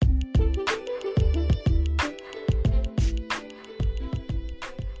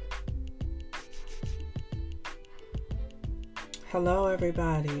Hello,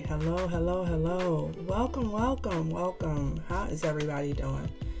 everybody. Hello. Welcome. How is everybody doing?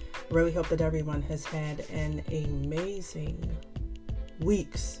 I really hope that everyone has had an amazing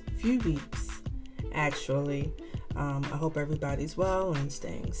few weeks, actually. I hope everybody's well and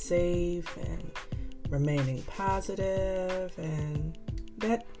staying safe and remaining positive, and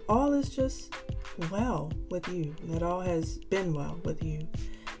that all is just well with you. That all has been well with you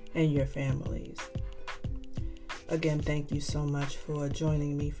and your families. Again, thank you so much for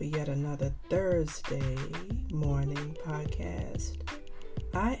joining me for yet another Thursday morning podcast.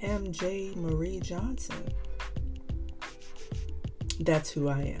 I am J. Marie Johnson. That's who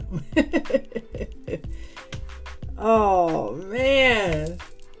I am. Oh man,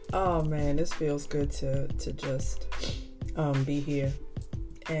 this feels good to just be here.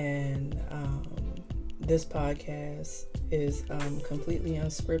 And this podcast is completely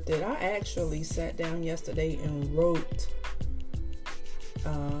unscripted. I actually sat down yesterday and wrote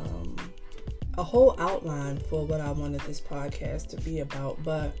a whole outline for what I wanted this podcast to be about,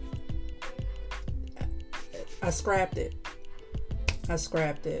 but I scrapped it.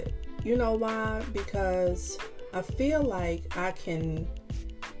 You know why? Because I feel like I can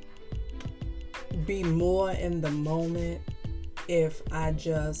be more in the moment if I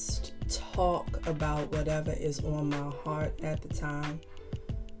just talk about whatever is on my heart at the time.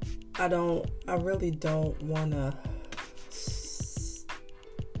 I really don't want to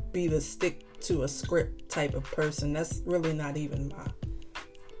be the stick to a script type of person. That's really not even my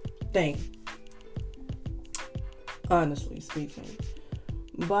thing, honestly speaking.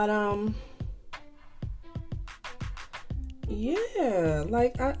 But yeah,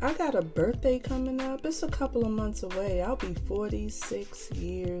 like I got a birthday coming up. It's a couple of months away. I'll be 46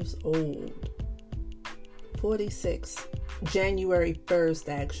 years old. 46. January 1st,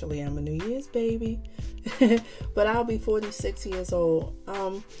 actually. I'm a New Year's baby. But I'll be 46 years old.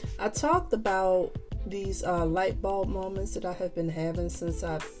 I talked about these light bulb moments that I have been having since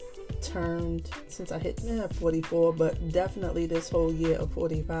I hit 44, but definitely this whole year of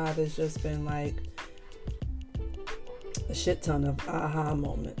 45 has just been like a shit ton of aha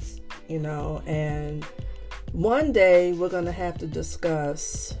moments, and one day we're gonna have to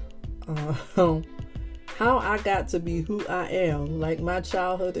discuss how I got to be who I am, like my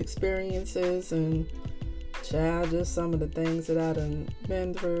childhood experiences and just some of the things that I done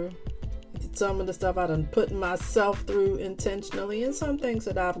been through, some of the stuff I done put myself through intentionally, and some things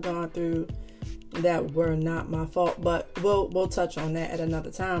that I've gone through that were not my fault, but we'll touch on that at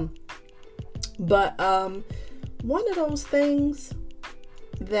another time. But one of those things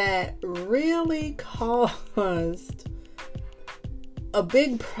that really caused a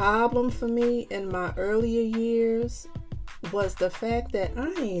big problem for me in my earlier years was the fact that I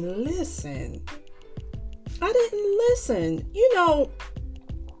ain't listen. I didn't listen,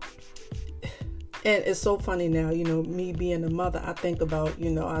 and it's so funny now, me being a mother, I think about,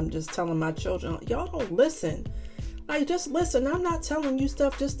 I'm just telling my children, y'all don't listen. Like, just listen. I'm not telling you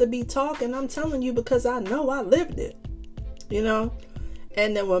stuff just to be talking. I'm telling you because I know I lived it, And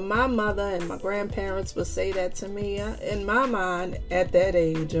then when my mother and my grandparents would say that to me, in my mind, at that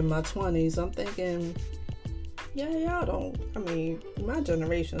age, in my 20s, I'm thinking, yeah, y'all don't. My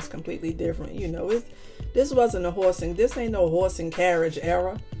generation is completely different. This wasn't this ain't no horse and carriage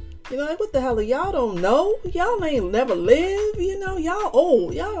era. Like, what the hell? Y'all don't know? Y'all ain't never lived, y'all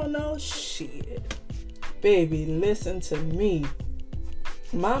old. Y'all don't know shit. Baby, listen to me.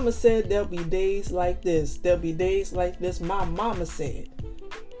 Mama said there'll be days like this. There'll be days like this. My mama said.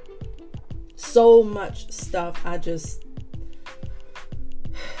 So much stuff. I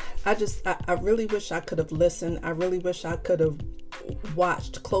really wish I could have listened. I really wish I could have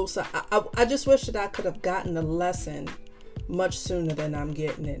watched closer. I just wish that I could have gotten the lesson much sooner than I'm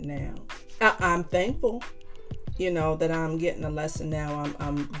getting it now. I'm thankful, that I'm getting a lesson now.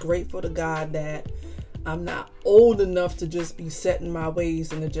 I'm grateful to God that I'm not old enough to just be set in my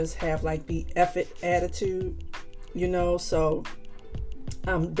ways and to just have like the effort attitude, so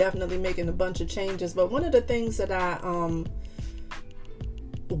I'm definitely making a bunch of changes. But one of the things that I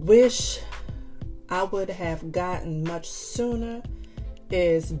wish I would have gotten much sooner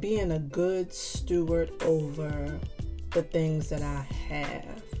is being a good steward over the things that I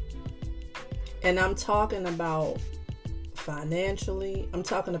have. And I'm talking about financially. I'm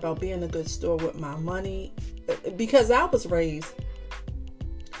talking about being a good steward with my money, because I was raised,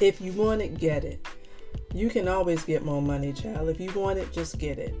 if you want it, get it. You can always get more money, child. If you want it, just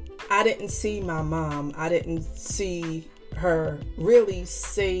get it. I didn't see my mom. I didn't see her really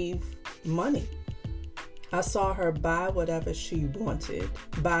save money. I saw her buy whatever she wanted,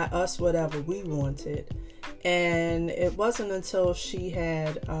 buy us whatever we wanted, And it wasn't until she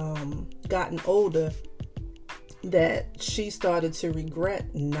had gotten older that she started to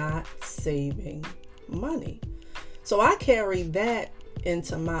regret not saving money. So I carried that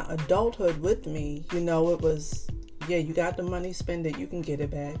into my adulthood with me. You know, it was, yeah, you got the money, spend it, you can get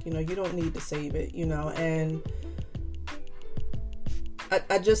it back. You know, you don't need to save it, you know. And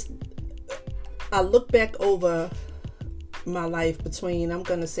I look back over my life between, I'm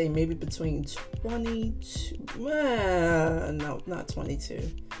going to say maybe between 22, no, not 22,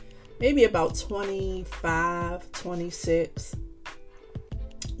 maybe about 25, 26,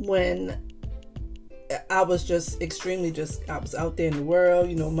 when I was just extremely I was out there in the world,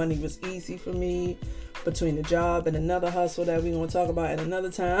 you know, money was easy for me between the job and another hustle that we're going to talk about at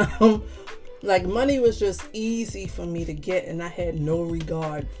another time. Like, money was just easy for me to get, and I had no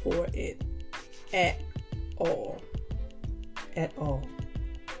regard for it at all. At all.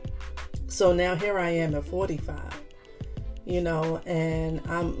 So now here I am at 45, you know, and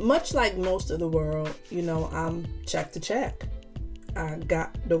I'm much like most of the world, you know, I'm check to check. I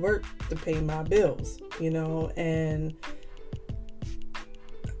got to work to pay my bills, you know, and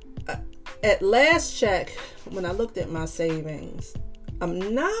at last check, when I looked at my savings,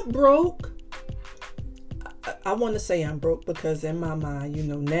 I'm not broke. I want to say I'm broke because in my mind, you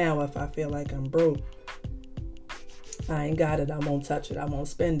know, now if I feel like I'm broke, I ain't got it, I won't touch it, I won't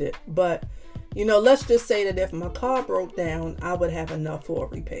spend it. But, you know, let's just say that if my car broke down, I would have enough for a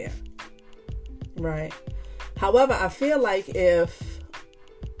repair, right? However, I feel like if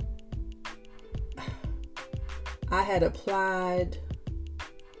I had applied,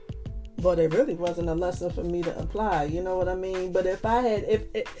 but it really wasn't a lesson for me to apply, you know what I mean? But if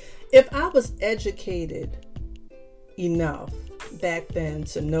I was educated enough back then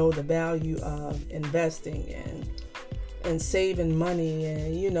to know the value of investing and saving money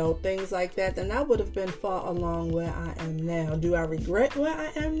and, you know, things like that, then I would have been far along where I am now. Do I regret where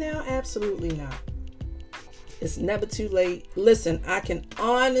I am now? Absolutely not. It's never too late. Listen, I can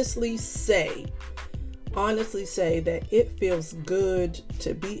honestly say that it feels good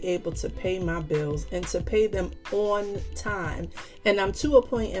to be able to pay my bills and to pay them on time. And I'm to a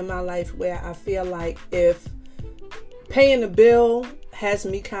point in my life where I feel like if paying a bill has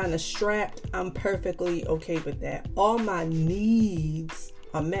me kind of strapped, I'm perfectly okay with that. All my needs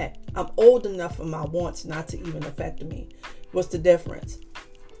are met. I'm old enough for my wants not to even affect me. What's the difference?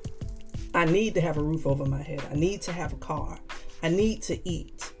 I need to have a roof over my head. I need to have a car. I need to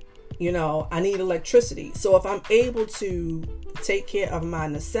eat. You know, I need electricity. So if I'm able to take care of my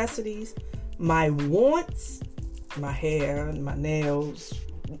necessities, my wants, my hair, my nails,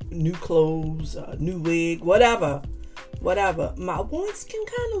 new clothes, new wig, whatever, my wants can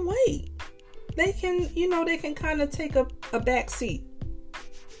kind of wait. They can kind of take a back seat.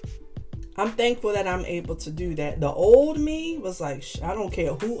 I'm thankful that I'm able to do that. The old me was like, I don't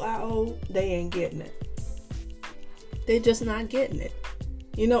care who I owe, they ain't getting it. They're just not getting it.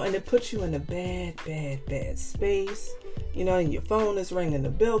 You know, and it puts you in a bad space. You know, and your phone is ringing, the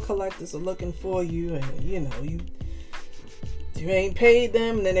bill collectors are looking for you, and you know, you ain't paid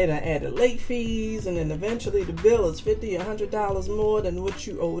them, and then they done added late fees, and then eventually the bill is $50 or $100 more than what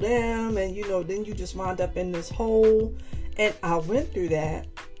you owe them, and you know, then you just wind up in this hole. And I went through that,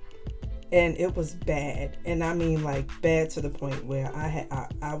 and it was bad, and I mean like bad to the point where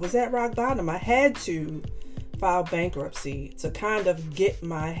I was at rock bottom. I had to file bankruptcy to kind of get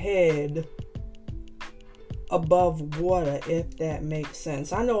my head above water, if that makes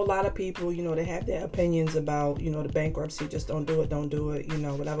sense. I know a lot of people, you know, they have their opinions about, you know, the bankruptcy, just don't do it, you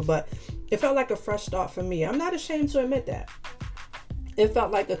know, whatever. But it felt like a fresh start for me. I'm not ashamed to admit that. It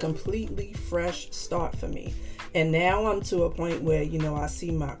felt like a completely fresh start for me. And now I'm to a point where, you know, I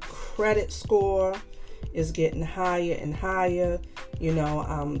see my credit score is getting higher and higher. You know,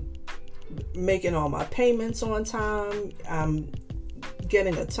 I'm making all my payments on time. I'm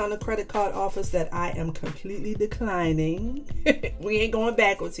getting a ton of credit card offers that I am completely declining. We ain't going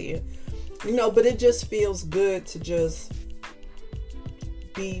backwards here. You know, but it just feels good to just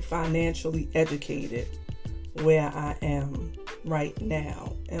be financially educated where I am right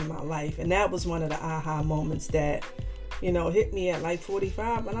now in my life. And that was one of the aha moments that, you know, hit me at like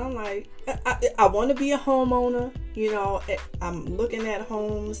 45. And I'm like, I want to be a homeowner. You know, I'm looking at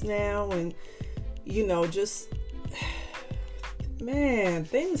homes now, and, you know, just, man,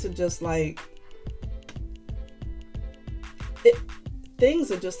 things are just like,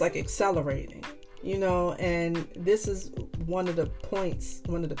 things are just like accelerating, you know. And this is one of the points,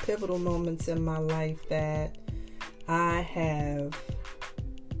 one of the pivotal moments in my life that I have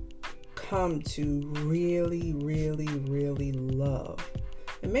come to really, really, really love.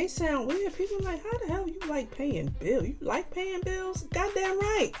 It may sound weird. People are like, how the hell you like paying bills? You like paying bills? Goddamn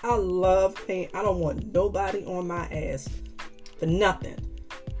right. I love paying. I don't want nobody on my ass for nothing.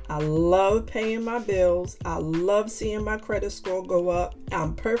 I love paying my bills. I love seeing my credit score go up.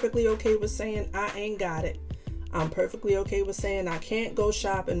 I'm perfectly okay with saying I ain't got it. I'm perfectly okay with saying I can't go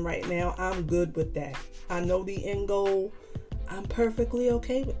shopping right now. I'm good with that. I know the end goal. I'm perfectly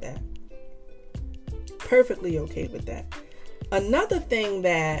okay with that. Perfectly okay with that. Another thing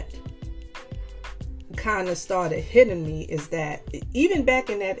that kind of started hitting me is that even back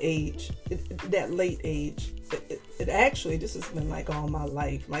in that age, that late age, it actually, this has been like all my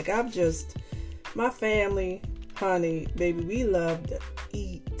life. Like my family, honey, baby, we love to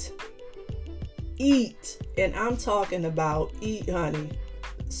eat. And I'm talking about eat, honey,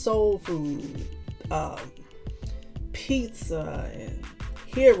 soul food, pizza and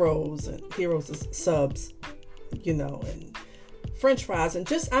Heroes is subs, and French fries, and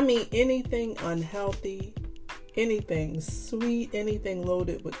just, anything unhealthy, anything sweet, anything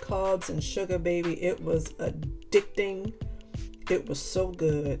loaded with carbs and sugar, baby. It was addicting. It was so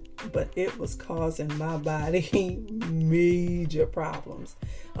good, but it was causing my body major problems.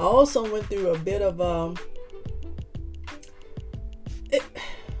 I also went through a bit of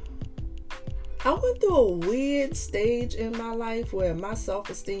I went through a weird stage in my life where my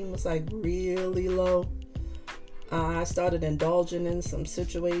self-esteem was like really low. I started indulging in some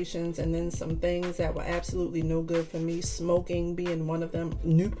situations and then some things that were absolutely no good for me. Smoking being one of them.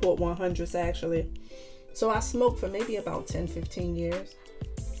 Newport 100s, actually. So I smoked for maybe about 10, 15 years.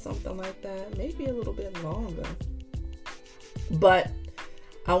 Something like that. Maybe a little bit longer. But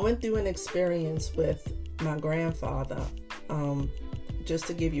I went through an experience with my grandfather. Just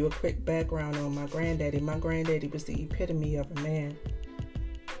to give you a quick background on my granddaddy. My granddaddy was the epitome of a man.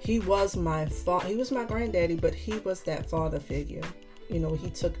 He was my granddaddy, but he was that father figure. He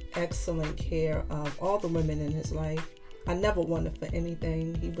took excellent care of all the women in his life. I never wanted for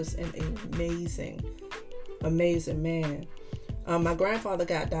anything. He was an amazing, amazing man. My grandfather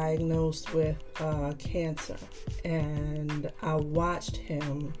got diagnosed with cancer, and I watched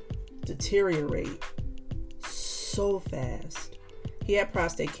him deteriorate so fast. He had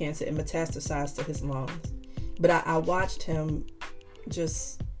prostate cancer and metastasized to his lungs. But I watched him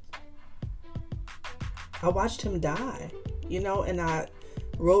die, and I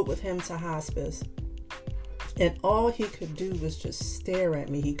rode with him to hospice. And all he could do was just stare at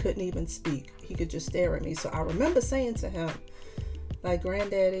me. He couldn't even speak. He could just stare at me. So I remember saying to him, like,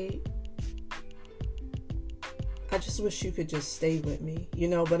 Granddaddy, I just wish you could just stay with me,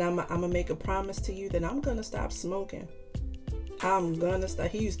 but I'm going to make a promise to you that I'm going to stop smoking. I'm gonna stop.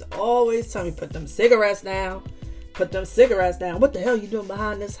 He used to always tell me, put them cigarettes down. Put them cigarettes down. What the hell you doing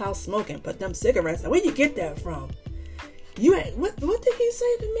behind this house smoking? Put them cigarettes down. Where'd you get that from? You ain't, what did he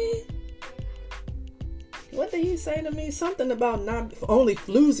say to me? What did he say to me? Something about not only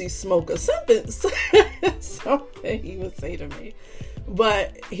floozy smokers. Something he would say to me.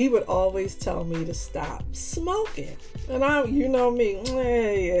 But he would always tell me to stop smoking. And you know me,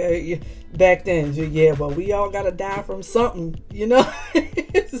 yeah. Back then, well, we all gotta die from something,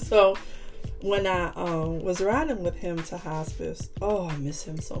 So when I was riding with him to hospice, I miss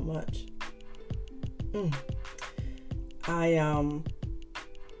him so much. I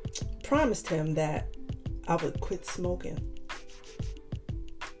promised him that I would quit smoking.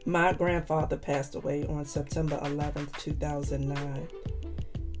 My grandfather passed away on September 11th, 2009.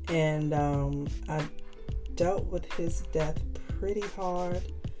 And I dealt with his death pretty hard.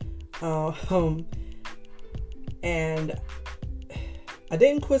 And I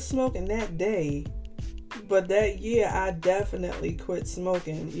didn't quit smoking that day, but that year I definitely quit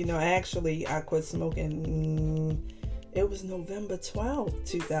smoking. Actually, I quit smoking. It was November 12th,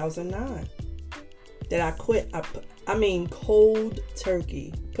 2009 that I quit. Cold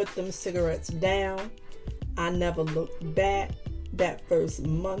turkey. Put them cigarettes down. I never looked back. That first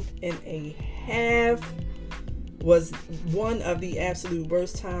month and a half was one of the absolute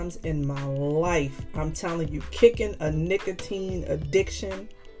worst times in my life. I'm telling you, kicking a nicotine addiction.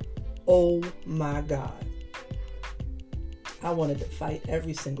 Oh my God. I wanted to fight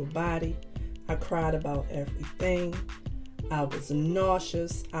every single body. I cried about everything. I was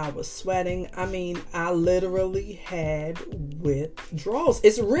nauseous. I was sweating. I literally had withdrawals.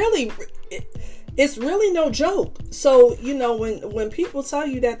 It's really no joke. So, when people tell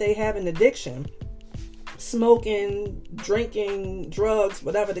you that they have an addiction, smoking, drinking, drugs,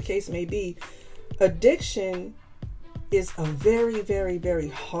 whatever the case may be, addiction is a very, very, very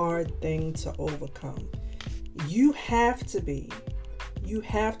hard thing to overcome. You have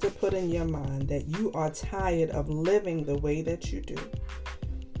to put in your mind that you are tired of living the way that you do.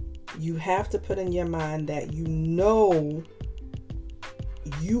 You have to put in your mind that you know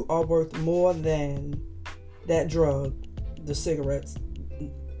you are worth more than that drug, the cigarettes,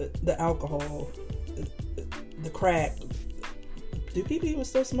 the alcohol, the crack. Do people even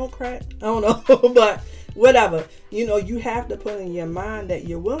still smoke crack? I don't know, but whatever. You know, you have to put in your mind that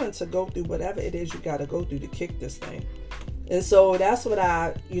you're willing to go through whatever it is you got to go through to kick this thing. And so that's what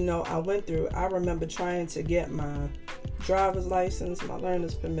I went through. I remember trying to get my driver's license, my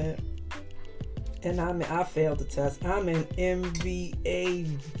learner's permit. And I failed the test. I'm in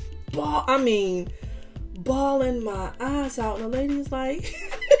MVA bawling my eyes out. And the lady's like,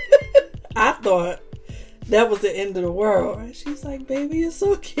 I thought that was the end of the world. And she's like, baby, it's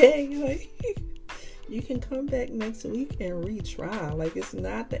okay. Like, you can come back next week and retry. Like, it's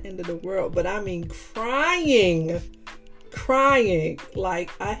not the end of the world. But I mean, crying like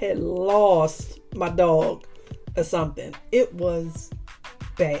I had lost my dog or something. It was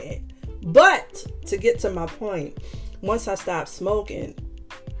bad. But to get to my point, once I stopped smoking,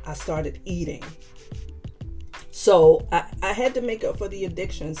 I started eating. So I had to make up for the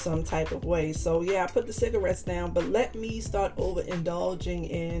addiction some type of way. So yeah, I put the cigarettes down, but let me start overindulging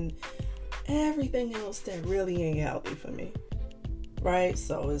in everything else that really ain't healthy for me. Right?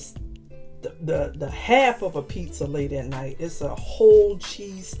 So it's the half of a pizza late at night. It's a whole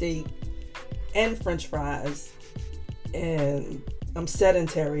cheesesteak and French fries. And I'm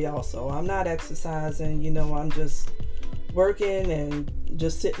sedentary also. I'm not exercising, I'm just working and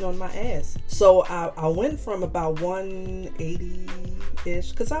just sitting on my ass. So I went from about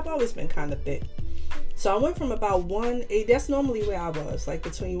 180-ish, because I've always been kind of thick. So I went from about 180, that's normally where I was, like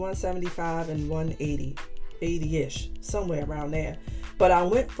between 175 and 180, 80-ish, somewhere around there. But I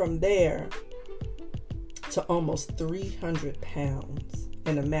went from there to almost 300 pounds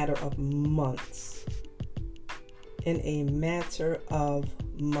in a matter of months.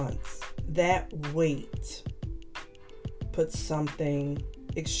 That weight put something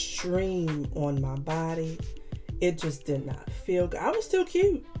extreme on my body. It just did not feel good. I was still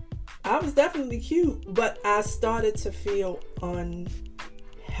cute. I was definitely cute, but I started to feel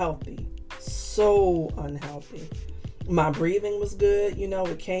unhealthy. So unhealthy. My breathing was good.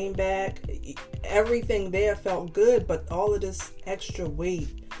 It came back. Everything there felt good, but all of this extra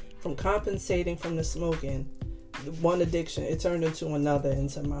weight from compensating from the smoking, one addiction, it turned into another,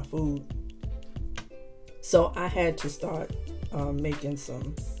 into my food. So I had to start making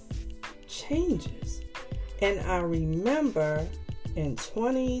some changes. And I remember in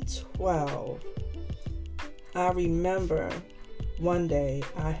 2012, one day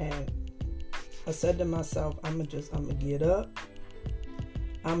I said to myself, I'm gonna get up.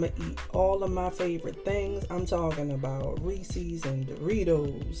 I'm gonna eat all of my favorite things. I'm talking about Reese's and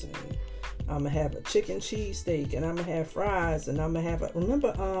Doritos, and I'm gonna have a chicken cheesesteak, and I'm gonna have fries, and I'm gonna have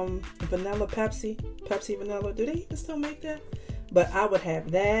remember vanilla Pepsi vanilla. Do they even still make that? But I would have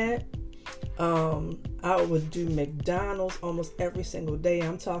that. I would do McDonald's almost every single day.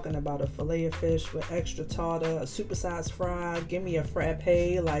 I'm talking about a fillet of fish with extra tartar, a supersized fry, give me a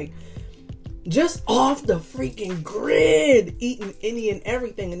frappe, like just off the freaking grid, eating any and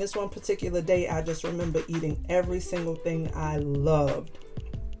everything. And this one particular day, I just remember eating every single thing I loved.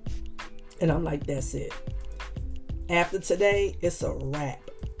 And I'm like, that's it. After today, it's a wrap.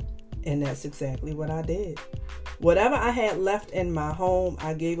 And that's exactly what I did. Whatever I had left in my home,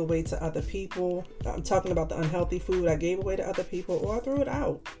 I gave away to other people. I'm talking about the unhealthy food. I gave away to other people, or I threw it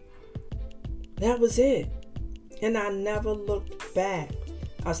out. That was it. And I never looked back.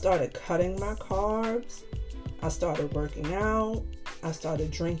 I started cutting my carbs. I started working out. I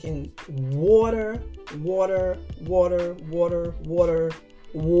started drinking water. I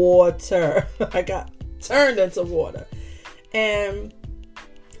got turned into water. And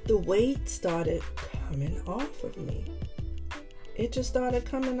the weight started coming off of me. It just started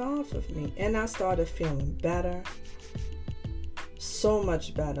coming off of me. And I started feeling better. So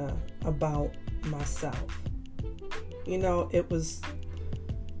much better about myself. It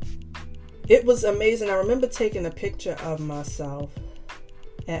was amazing. I remember taking a picture of myself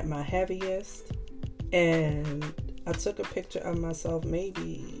at my heaviest. And I took a picture of myself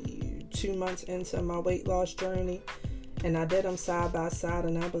maybe 2 months into my weight loss journey. And I did them side by side.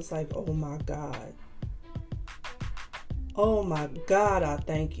 And I was like, oh my God. Oh my God, I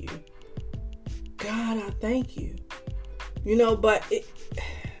thank you. God, I thank you. But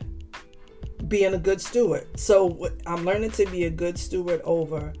being a good steward. So I'm learning to be a good steward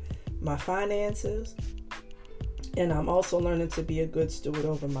over my finances. And I'm also learning to be a good steward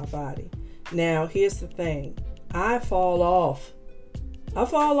over my body. Now, here's the thing. I fall off.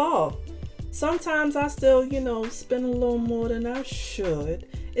 Sometimes I still, spend a little more than I should.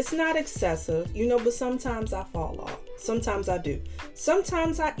 It's not excessive, but sometimes I fall off. Sometimes I do.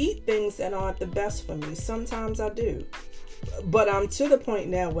 Sometimes I eat things that aren't the best for me. Sometimes I do. But I'm to the point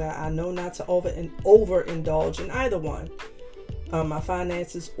now where I know not to overindulge in either one. My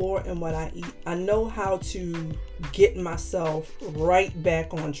finances or in what I eat. I know how to get myself right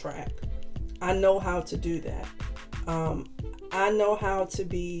back on track. I know how to do that. I know how to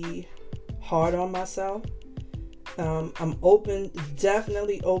be hard on myself. I'm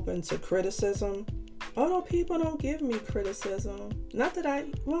definitely open to criticism. Although people don't give me criticism. Not that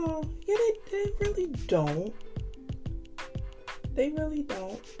they really don't. They really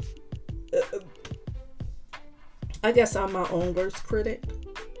don't. I guess I'm my own worst critic.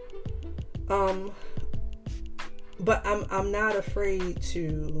 But I'm not afraid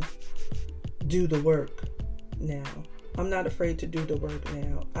to do the work now. I'm not afraid to do the work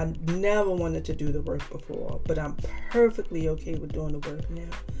now. I never wanted to do the work before, but I'm perfectly okay with doing the work now.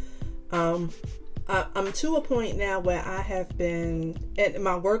 I'm to a point now where I have been, and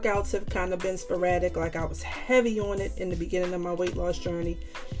my workouts have kind of been sporadic. Like I was heavy on it in the beginning of my weight loss journey.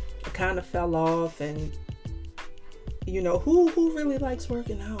 I kind of fell off, and who really likes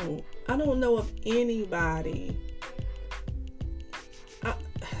working out? I don't know of anybody.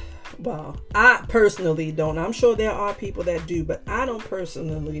 I personally don't. I'm sure there are people that do, but I don't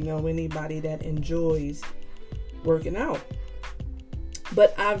personally know anybody that enjoys working out.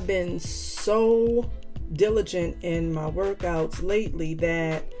 But I've been so diligent in my workouts lately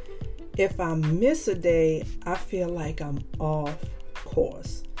that if I miss a day, I feel like I'm off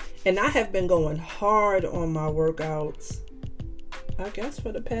course. And I have been going hard on my workouts, I guess,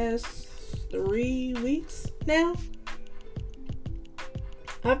 for the past 3 weeks now.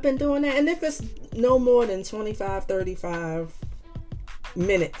 I've been doing that. And if it's no more than 25, 35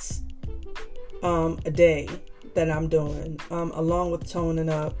 minutes a day that I'm doing, along with toning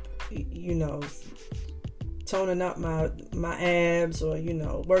up, toning up my abs, or,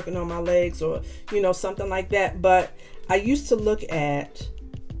 working on my legs, or, something like that. But I used to look at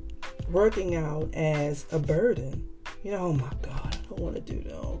working out as a burden. Oh my God, I don't want to do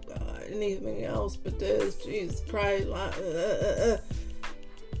that. Oh God, anything else but this, Jesus Christ.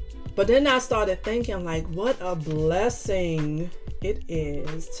 But then I started thinking, like, what a blessing it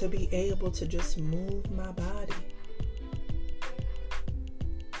is to be able to just move my body.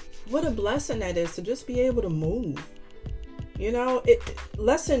 What a blessing that is to just be able to move.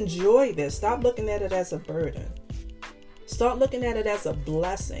 Let's enjoy this. Stop looking at it as a burden. Start looking at it as a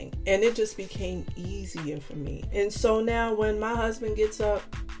blessing. And it just became easier for me. And so now when my husband gets up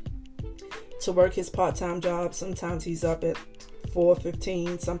to work his part-time job, sometimes he's up at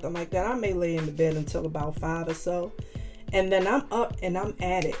 4:15, something like that. I may lay in the bed until about 5 or so. And then I'm up and I'm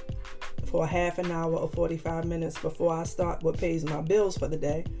at it for a half an hour or 45 minutes before I start what pays my bills for the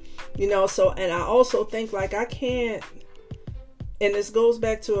day. And I also think, like, I can't, and this goes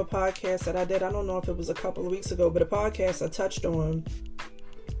back to a podcast that I did. I don't know if it was a couple of weeks ago, but a podcast I touched on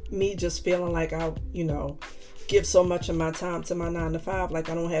me just feeling like I, give so much of my time to my 9 to 5, like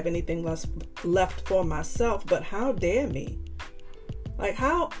I don't have anything left for myself. But how dare me?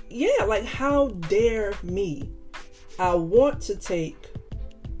 how dare me? I want to take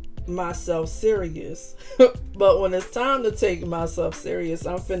myself serious, but when it's time to take myself serious,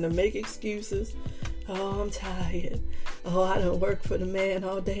 I'm finna make excuses. Oh, I'm tired. Oh, I done worked for the man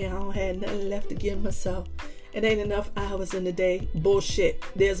all day. I don't have nothing left to give myself. It ain't enough hours in the day. Bullshit.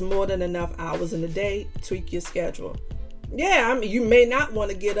 There's more than enough hours in the day. Tweak your schedule. Yeah, you may not want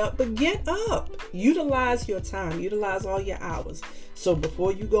to get up, but get up. Utilize your time. Utilize all your hours. So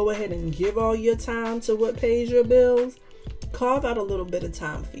before you go ahead and give all your time to what pays your bills, carve out a little bit of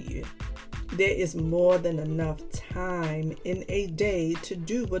time for you. There is more than enough time in a day to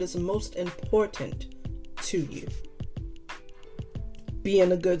do what is most important to you.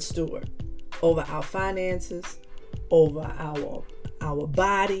 Being a good steward over our finances, over our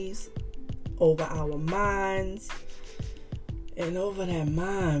bodies, over our minds, and over that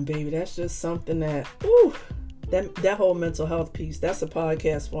mind, baby. That's just something that, that whole mental health piece, that's a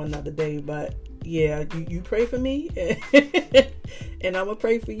podcast for another day. But yeah, you pray for me and I'm gonna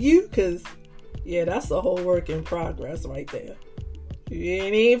pray for you, because yeah, that's a whole work in progress right there. You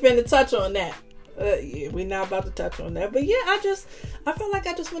ain't even finna touch on that. Yeah, we're not about to touch on that. But yeah, I felt like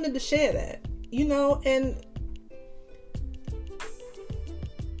I just wanted to share that, and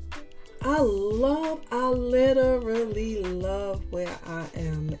I literally love where I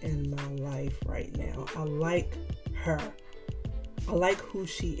am in my life right now. I like her. I like who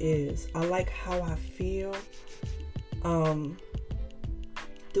she is. I like how I feel.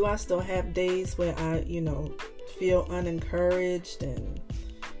 Do I still have days where I, feel unencouraged and,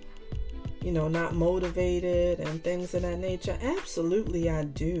 not motivated and things of that nature? Absolutely, I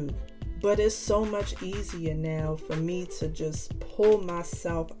do. But it's so much easier now for me to just pull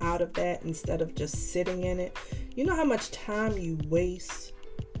myself out of that instead of just sitting in it. You know how much time you waste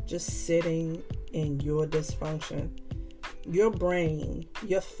just sitting in your dysfunction? Your brain,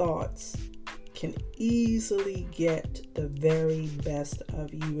 your thoughts can easily get the very best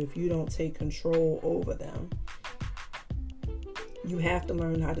of you if you don't take control over them. You have to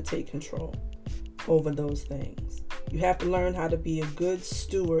learn how to take control over those things. You have to learn how to be a good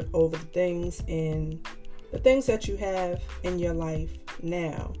steward over the things that you have in your life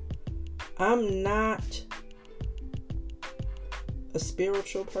now. I'm not a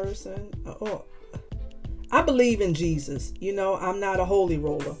spiritual person. I believe in Jesus. I'm not a holy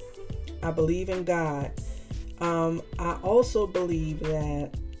roller. I believe in God. I also believe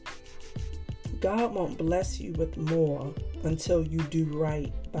that God won't bless you with more until you do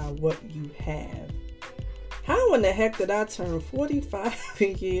right by what you have. How in the heck did I turn 45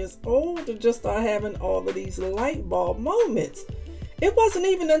 years old to just start having all of these light bulb moments? It wasn't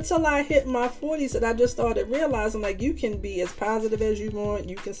even until I hit my 40s that I just started realizing, like, you can be as positive as you want.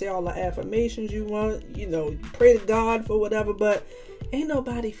 You can say all the affirmations you want. Pray to God for whatever, but ain't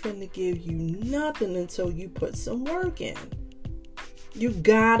nobody finna give you nothing until you put some work in. You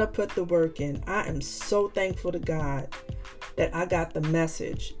gotta put the work in. I am so thankful to God that I got the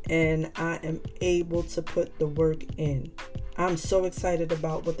message and I am able to put the work in. I'm so excited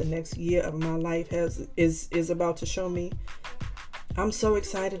about what the next year of my life is about to show me. I'm so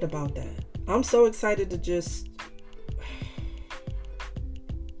excited about that. I'm so excited to just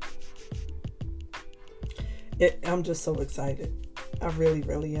I'm just so excited. I really,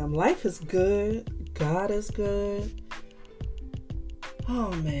 really am. Life is good. God is good.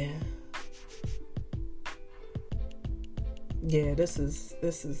 Oh man. Yeah, this is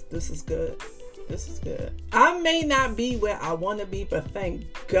good. This is good. I may not be where I want to be, but thank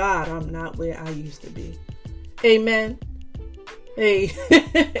God I'm not where I used to be. Amen. Hey,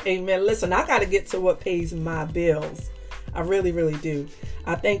 amen. Listen, I got to get to what pays my bills. I really, really do.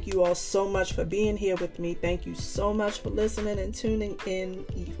 I thank you all so much for being here with me. Thank you so much for listening and tuning in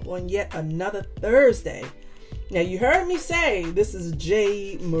on yet another Thursday. Now, you heard me say this is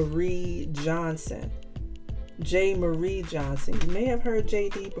J. Marie Johnson. J. Marie Johnson. You may have heard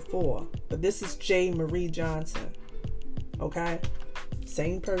JD before, but this is J. Marie Johnson. Okay?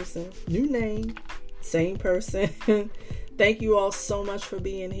 Same person, new name, same person. Thank you all so much for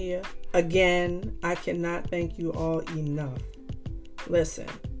being here. Again, I cannot thank you all enough. Listen,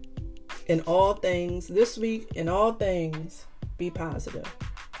 in all things, this week, in all things, be positive.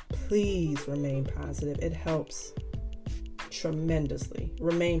 Please remain positive. It helps tremendously.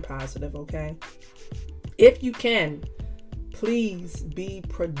 Remain positive, okay? If you can, please be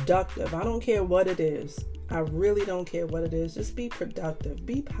productive. I don't care what it is. I really don't care what it is. Just be productive.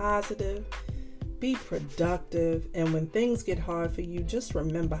 Be positive. Be productive. And when things get hard for you, just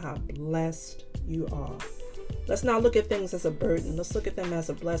remember how blessed you are. Let's not look at things as a burden. Let's look at them as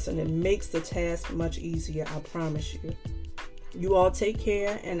a blessing. It makes the task much easier, I promise you. You all take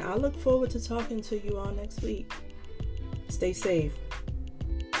care, and I look forward to talking to you all next week. Stay safe.